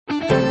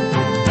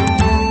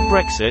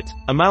Brexit,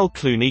 Amal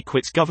Clooney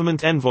quits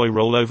government envoy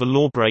role over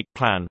law break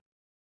plan.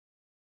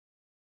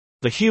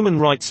 The human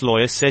rights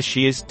lawyer says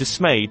she is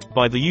dismayed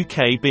by the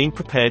UK being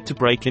prepared to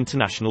break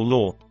international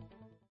law.